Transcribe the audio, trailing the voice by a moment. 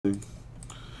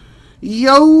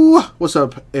Yo, what's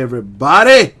up,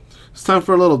 everybody? It's time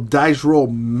for a little dice roll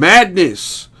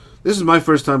madness. This is my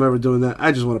first time ever doing that.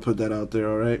 I just want to put that out there,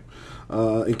 all right?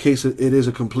 In case it is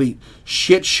a complete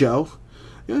shit show.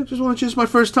 Yeah, just my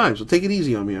first time, so take it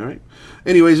easy on me, all right?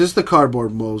 Anyways, it's the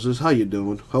Cardboard Moses. How you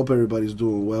doing? Hope everybody's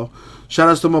doing well. Shout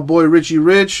outs to my boy Richie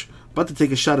Rich. About to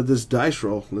take a shot at this dice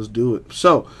roll. Let's do it.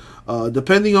 So,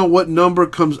 depending on what number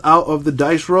comes out of the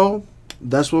dice roll,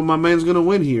 that's what my man's going to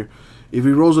win here. If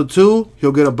he rolls a 2,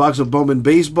 he'll get a box of Bowman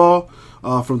Baseball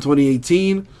from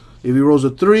 2018. If he rolls a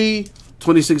 3,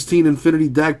 2016 Infinity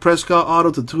Dak Prescott Auto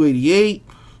to 288,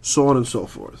 so on and so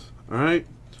forth. All right?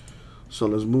 So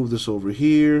let's move this over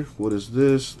here. What is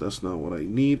this? That's not what I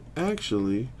need.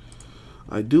 Actually,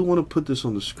 I do want to put this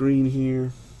on the screen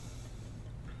here.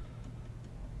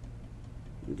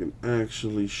 We can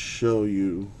actually show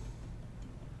you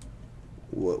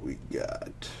what we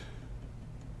got.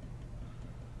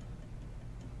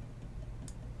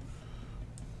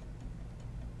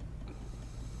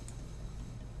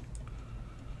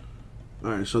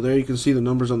 Alright, so there you can see the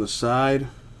numbers on the side.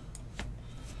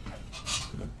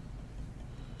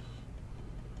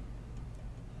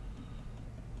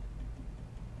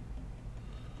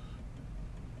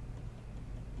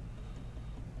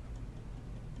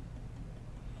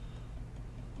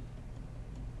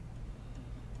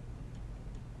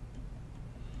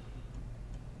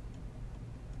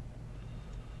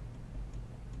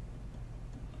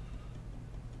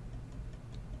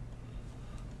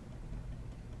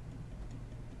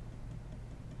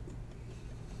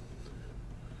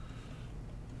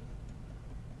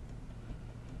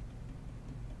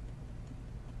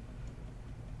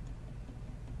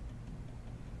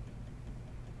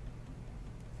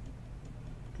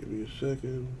 Give me a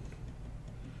second.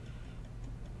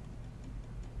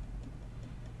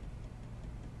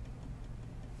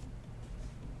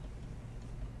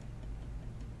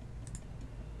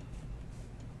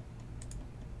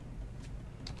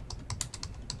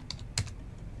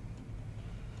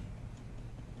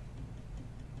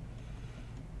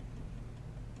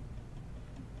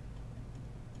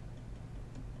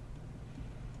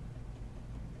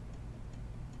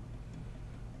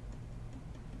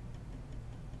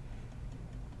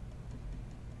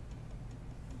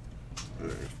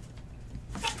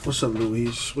 What's up,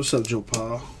 Luis? What's up, Joe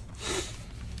Paul?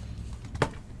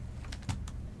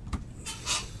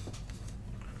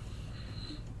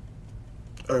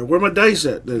 Alright, where my dice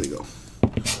at? There they go.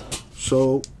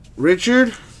 So,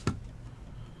 Richard,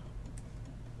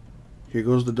 here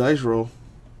goes the dice roll.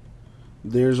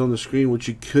 There's on the screen what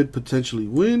you could potentially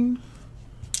win.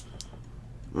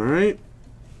 Alright.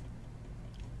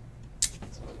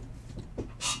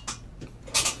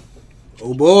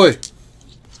 Oh boy.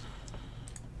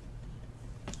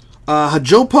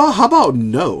 Joe Paul, how about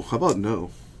no? How about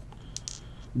no?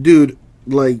 Dude,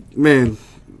 like, man,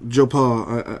 Joe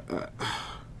Paul,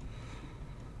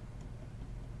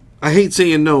 I hate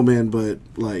saying no, man, but,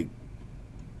 like,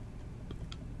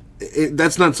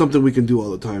 that's not something we can do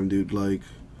all the time, dude. Like,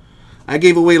 I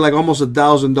gave away, like, almost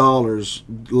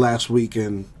 $1,000 last week,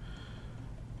 and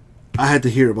I had to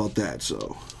hear about that,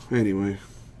 so, anyway.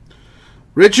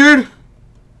 Richard,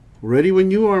 ready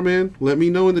when you are, man. Let me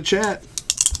know in the chat.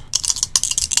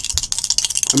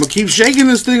 I'm going to keep shaking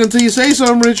this thing until you say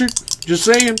something, Richard. Just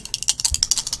saying.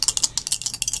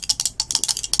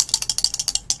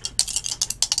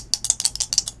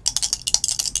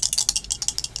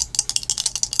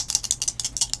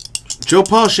 Joe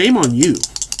Paul, shame on you.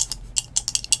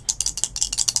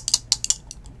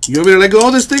 You want me to let go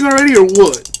of this thing already or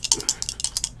what?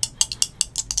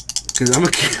 Because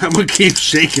I'm gonna keep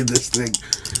shaking this thing.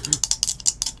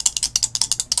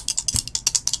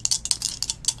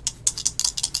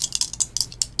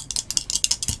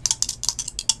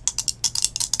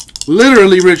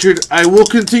 Literally, Richard, I will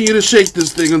continue to shake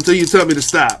this thing until you tell me to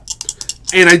stop.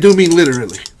 And I do mean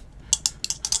literally.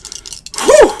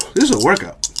 Whew! This is a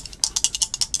workout.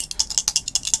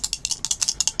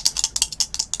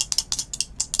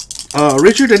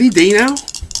 Richard, any day now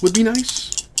would be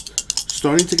nice.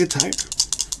 Starting to get tired.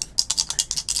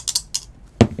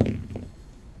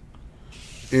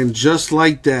 And just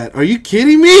like that. Are you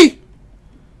kidding me?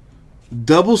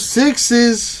 Double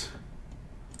sixes.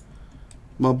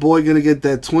 My boy gonna get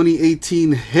that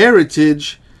 2018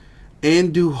 Heritage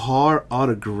Andujar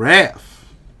autograph.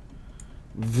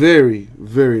 Very,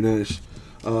 very nice.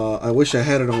 I wish I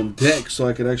had it on deck so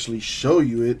I could actually show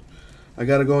you it. I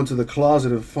gotta go into the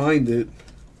closet and find it.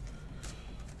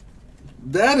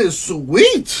 That is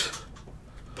sweet.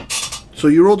 So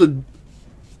you rolled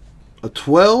a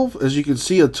 12. As you can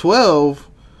see, a 12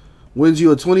 Wins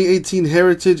you a 2018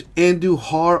 Heritage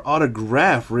Andujar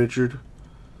autograph, Richard.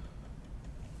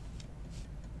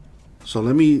 So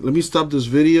let me stop this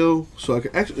video so I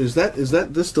can actually, is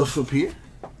that this stuff up here?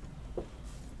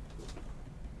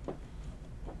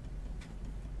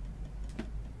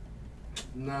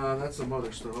 Nah, that's some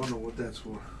other stuff. I don't know what that's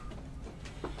for.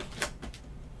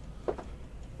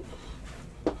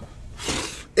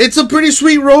 It's a pretty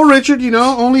sweet roll, Richard. You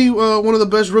know, only one of the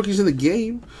best rookies in the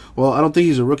game. Well, I don't think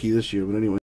he's a rookie this year, but anyway.